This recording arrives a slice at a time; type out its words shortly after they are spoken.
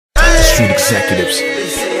Street executives. They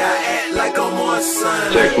say I act like I'm on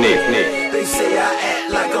sun. Technique. They say I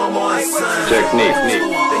act like I'm on sun. Technique.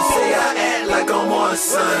 They say I act like I'm on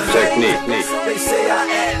sun. Technique. They say I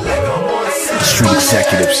act like I'm on sun. Street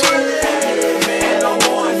executives. Yeah, man, I'm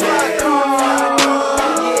on that. Yeah,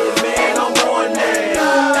 man, I'm on that.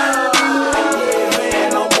 Yeah,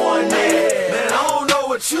 man, I'm on that. Man, I don't know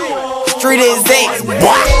what you on. Street execs. On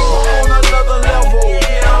another level.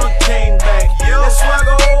 Yeah, I came back. That's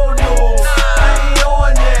Rocko old news. I ain't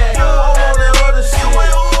on that. I'm on that other shit.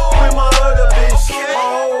 With my other bitch. My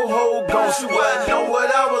old hoe gone. She wasn't know what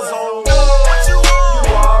I was on. You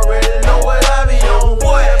already know what I be on.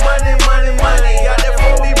 Money, money, money. Got that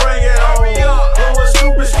phone, we bring it on. Going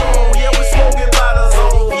super strong. Yeah, we smoking by the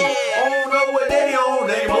zone. I don't know what they on.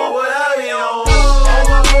 They know what I be on. On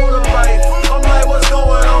my motorbike. I'm like, what's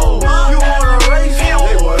going on? You wanna race?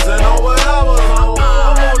 They wasn't on what I was on.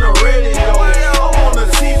 I'm on the radio. I'm on the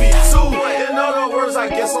TV too. In other words, I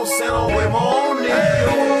guess I'm sent on with my own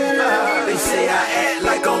nigga. They say I act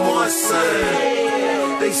like I'm on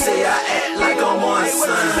sun. They say I act like I'm on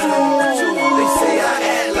sun. They say I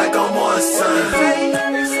act like I'm on sun.